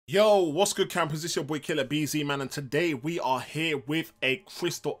Yo, what's good, campers? It's your boy Killer Beezy, man, and today we are here with a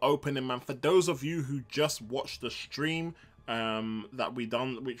crystal opening, man. For those of you who just watched the stream that we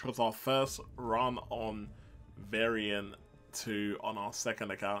done, which was our first run on variant 2 on our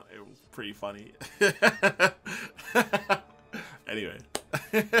second account, it was pretty funny. Anyway,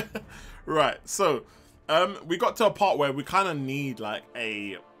 right, so we got to a part where we kind of need like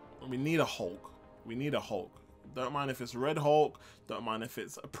we need a Hulk. We need a Hulk. Don't mind if it's Red Hulk, don't mind if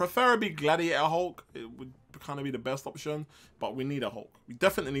it's preferably Gladiator Hulk. It would kind of be the best option, but we need a Hulk. We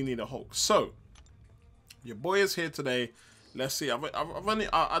definitely need a Hulk. So your boy is here today. Let's see.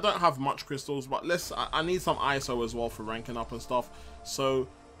 I don't have much crystals, but I need some ISO as well for ranking up and stuff. So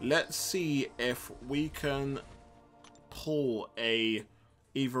let's see if we can pull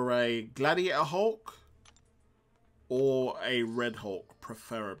either a Gladiator Hulk or a Red Hulk,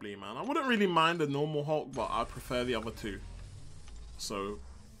 preferably, man. I wouldn't really mind the normal Hulk, but I prefer the other two. So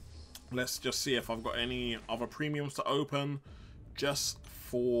let's just see if I've got any other premiums to open just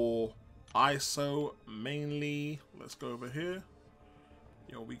for ISO mainly. Let's go over here.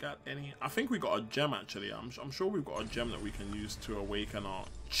 Yo, we got any? I think we got a gem actually. I'm sure we've got a gem that we can use to awaken our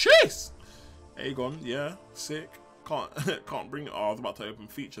chase. Aegon, yeah, sick. Can't bring it. Oh, I was about to open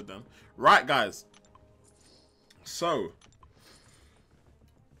featured then. Right, guys. So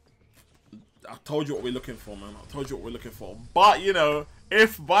I told you what we're looking for, man. I told you what we're looking for. But, you know,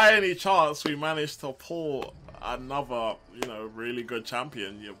 if by any chance we manage to pull another, you know, really good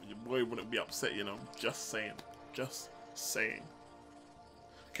champion, your boy wouldn't be upset, you know. Just saying. Just saying.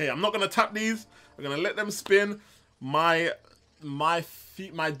 Okay, I'm not going to tap these. I'm going to let them spin. My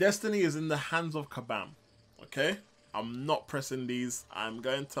destiny is in the hands of K.o.W. Okay? I'm not pressing these. I'm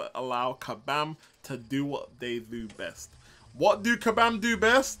going to allow K.o.W. to do what they do best. What do K.o.W. do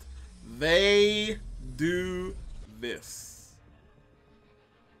best? They do this.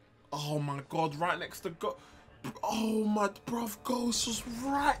 Oh my god, right next to Ghost. Oh my, bruv, Ghost was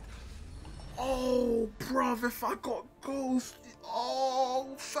right. Oh, bruv, if I got Ghost.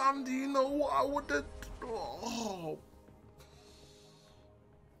 Oh, fam, do you know what I would have? Oh.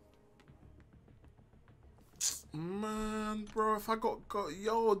 Man, bro, if I got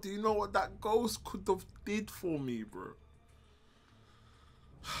yo, do you know what that Ghost could have did for me, bro?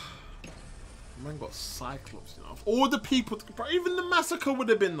 Man got Cyclops, you know. All the people, even the massacre would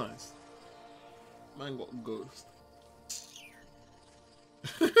have been nice. Man got Ghost.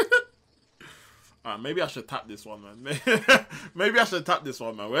 Alright, maybe I should tap this one, man. Maybe I should tap this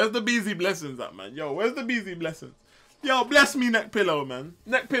one, man. Where's the Beezy blessings at, man? Yo, where's the Beezy blessings? Yo, bless me, neck pillow, man.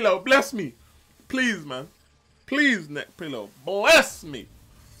 Neck pillow, bless me. Please, man. Please, neck pillow, bless me.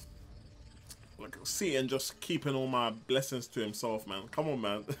 Like, see, and just keeping all my blessings to himself, man. Come on,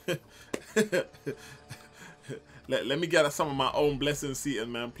 man. let me get some of my own blessings,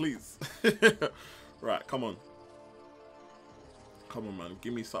 Seaton, man, please. Right, come on. Come on, man.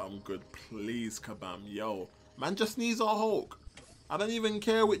 Give me something good, please, K.o.W. Yo, man just needs a Hulk. I don't even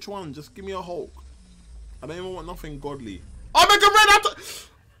care which one. Just give me a Hulk. I don't even want nothing godly. Oh, make a red.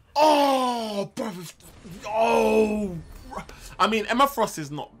 Oh, brother. Oh, I mean, Emma Frost is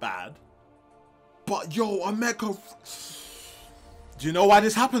not bad, but yo, a mega. Do you know why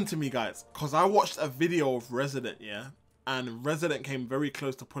this happened to me, guys? Because I watched a video of Resident, yeah, and Resident came very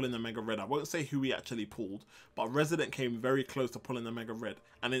close to pulling the mega red. I won't say who he actually pulled, but Resident came very close to pulling the mega red.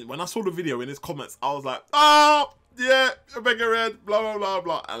 And then when I saw the video in his comments, I was like, oh yeah, a mega red, blah blah blah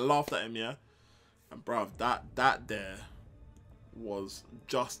blah, and laughed at him, yeah. And bruv, that there was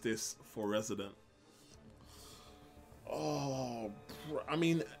justice for Resident. Oh, bro. I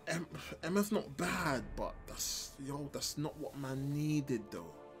mean, Emma's not bad, but that's not what man needed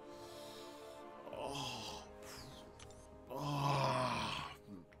though.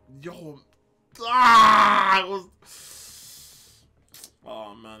 Yo, it was.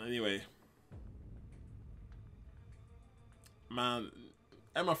 Oh man. Anyway, man,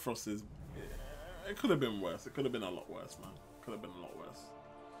 Emma Frost is. It could have been worse. It could have been a lot worse, man. Could have been a lot worse.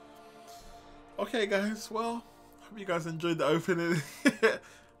 Okay, guys. Well, hope you guys enjoyed the opening.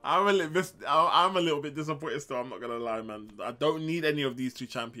 I'm a little bit disappointed still. I'm not gonna lie, man. I don't need any of these two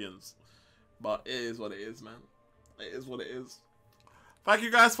champions, but it is what it is, man. It is what it is. Thank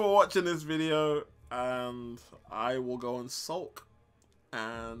you guys for watching this video, and I will go and sulk,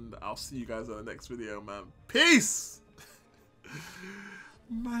 and I'll see you guys in the next video, man. Peace.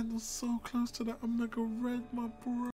 Man, was so close to that. I'm like a red, my bro.